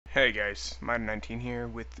Hey guys, Modern19 here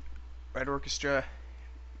with Red Orchestra,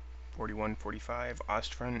 4145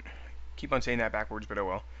 Ostfront. Keep on saying that backwards, but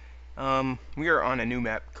oh well. We are on a new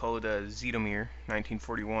map called Zhitomir,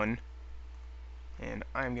 1941, and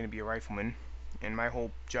I'm going to be a rifleman, and my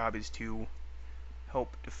whole job is to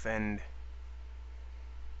help defend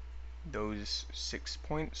those 6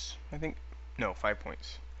 points, I think. No, 5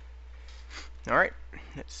 points. Alright,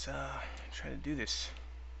 let's try to do this.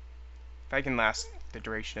 If I can last the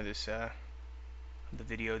duration of this the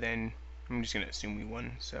video, then I'm just going to assume we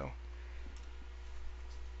won, so...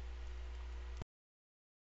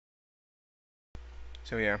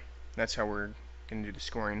 So yeah, that's how we're going to do the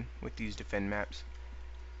scoring with these defend maps.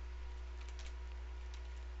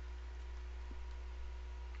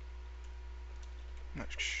 I'm not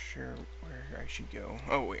sure where I should go.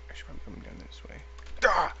 Oh wait, I should probably come down this way.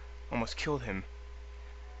 Ah! Almost killed him.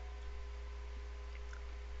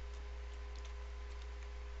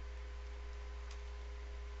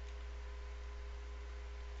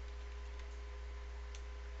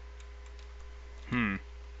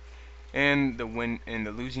 And the win and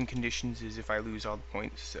the losing conditions is if I lose all the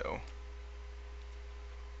points, so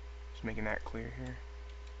just making that clear here.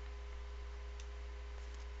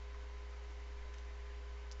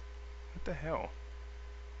 What the hell?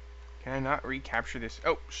 Can I not recapture this?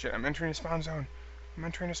 Oh shit, I'm entering a spawn zone. I'm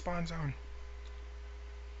entering a spawn zone.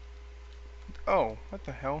 Oh, what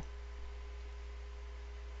the hell?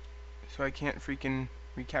 So I can't freaking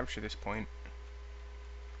recapture this point.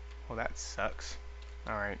 Well, that sucks.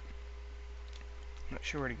 Alright. Not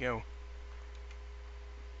sure where to go.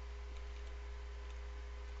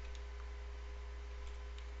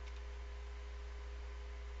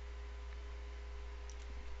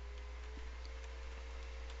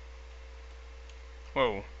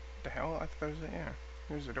 Whoa. What the hell? I thought that was it. Yeah.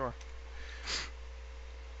 Here's the door.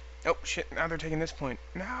 Oh, shit. Now they're taking this point.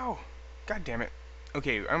 No! God damn it.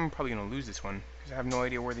 Okay, I'm probably going to lose this one, because I have no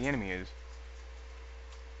idea where the enemy is.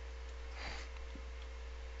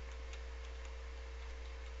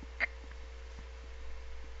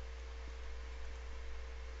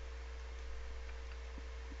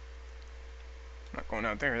 I'm not going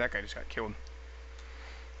out there. That guy just got killed.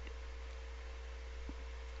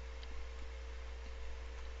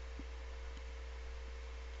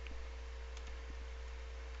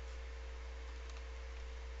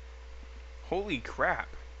 Holy crap.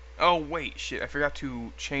 Oh, wait, shit. I forgot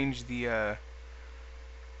to change the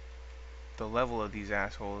level of these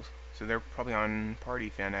assholes. So they're probably on Party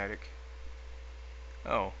Fanatic.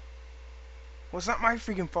 Oh. Well, it's not my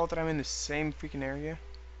freaking fault that I'm in the same freaking area.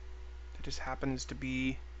 It just happens to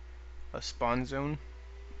be a spawn zone.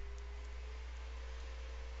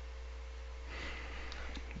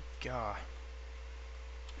 God.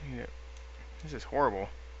 Yeah. This is horrible.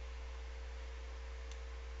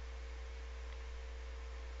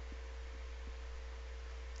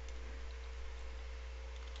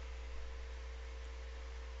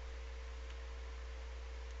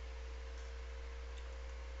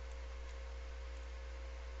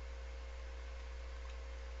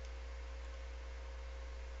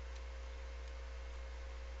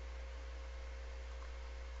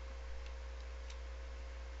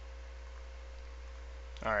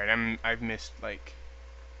 Alright, I've missed like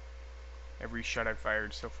every shot I've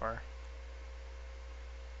fired so far.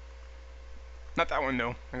 Not that one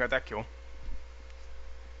though. I got that kill.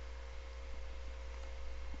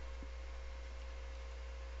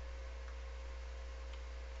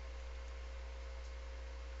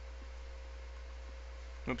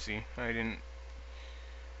 Oopsie, I didn't.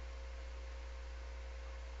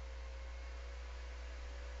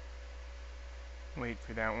 Wait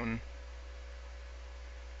for that one.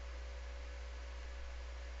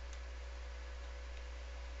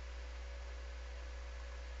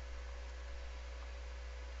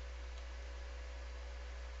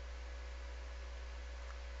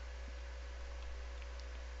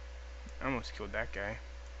 I almost killed that guy.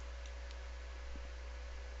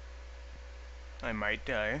 I might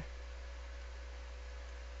die.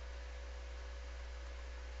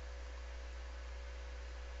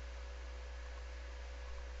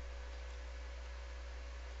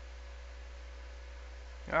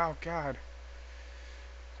 Oh god.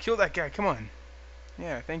 Kill that guy, come on.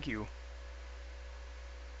 Yeah, thank you.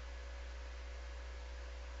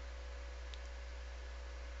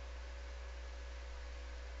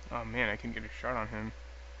 Oh man, I couldn't get a shot on him.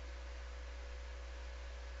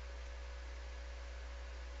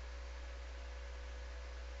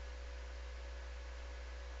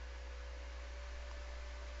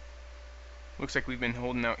 Looks like we've been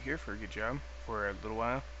holding out here for a good job for a little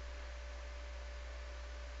while.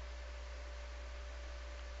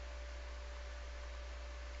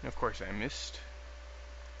 Of course I missed.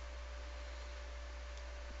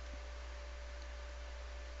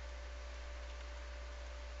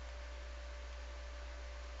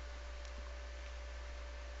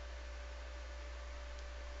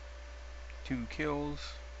 Two kills.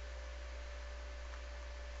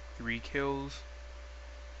 3 kills.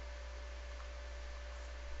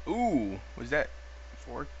 Ooh, was that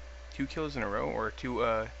 2 kills in a row, or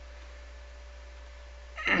 2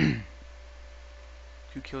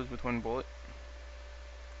 kills with 1 bullet?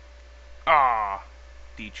 Ah,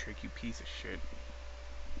 D-Trick, you piece of shit.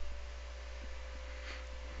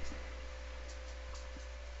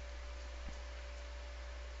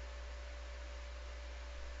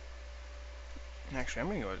 Actually, I'm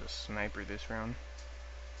gonna go as a sniper this round.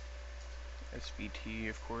 SVT,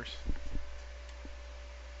 of course.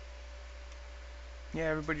 Yeah,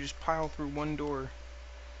 everybody just pile through one door.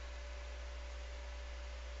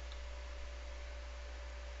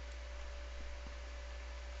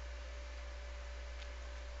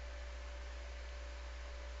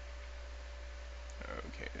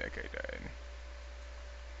 Okay, that guy died.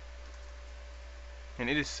 And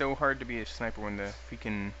it is so hard to be a sniper when the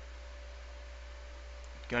freaking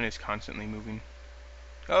gun is constantly moving.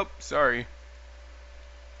 Oh, sorry.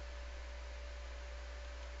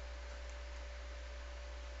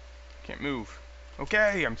 Can't move.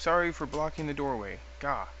 Okay, I'm sorry for blocking the doorway.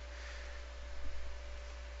 Gah.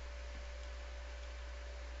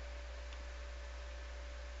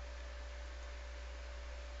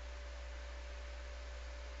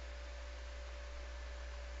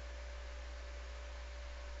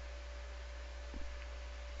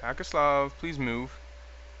 Pakislav, please move.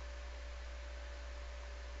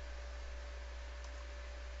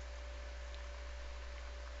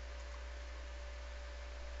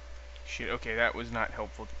 Shit, okay, that was not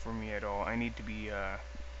helpful for me at all. I need to be,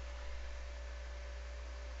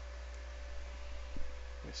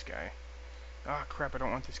 this guy. Ah, crap, I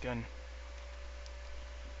don't want this gun.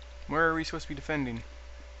 Where are we supposed to be defending?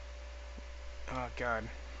 Oh, God.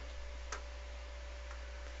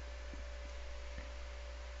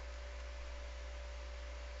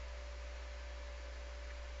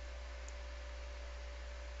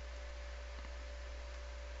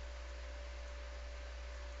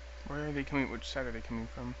 Where are they coming? Which side are they coming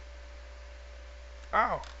from?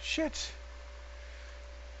 Oh, shit!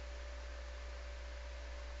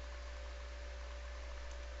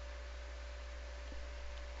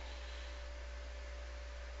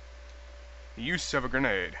 The use of a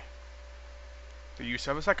grenade. The use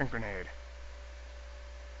of a second grenade.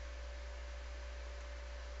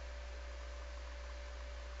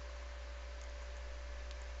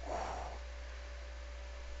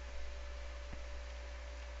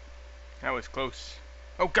 That was close.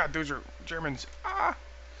 Oh god, those are Germans. Ah!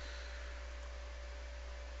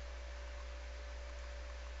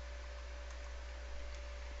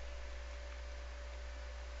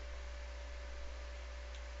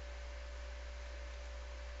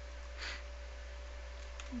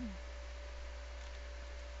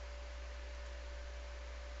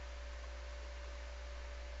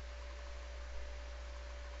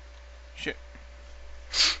 Shit.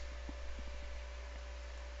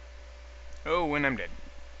 Oh, and I'm dead.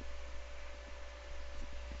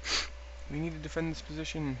 We need to defend this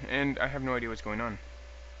position, and I have no idea what's going on.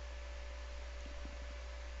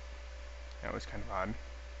 That was kind of odd.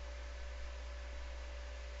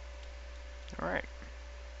 Alright.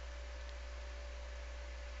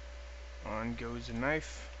 On goes the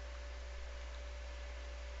knife.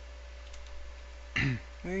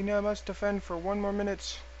 We now must defend for 1 more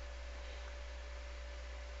minute.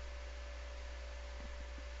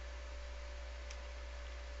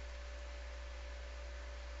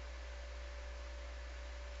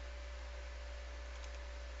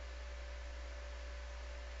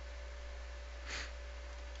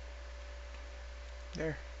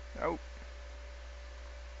 There. Out.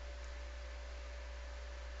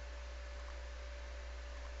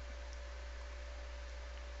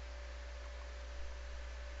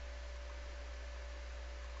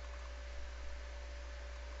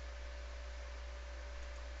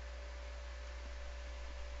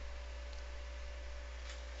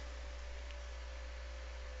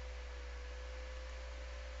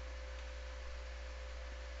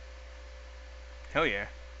 Hell yeah.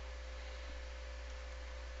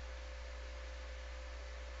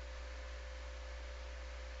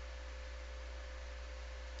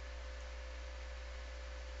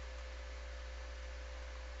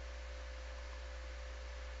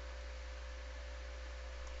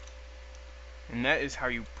 And that is how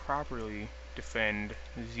you properly defend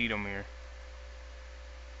Zhitomir.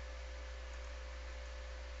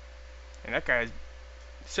 And that guy has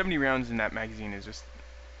 70 rounds in that magazine is just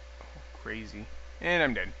crazy. And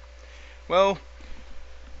I'm dead. Well,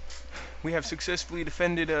 we have successfully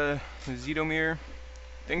defended Zhitomir.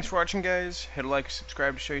 Thanks for watching, guys. Hit a like,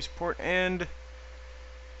 subscribe to show your support, and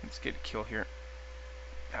let's get a kill here.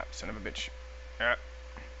 Ah, son of a bitch. Ah,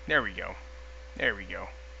 there we go. There we go.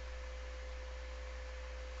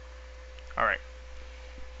 Alright.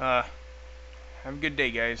 Have a good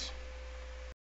day, guys.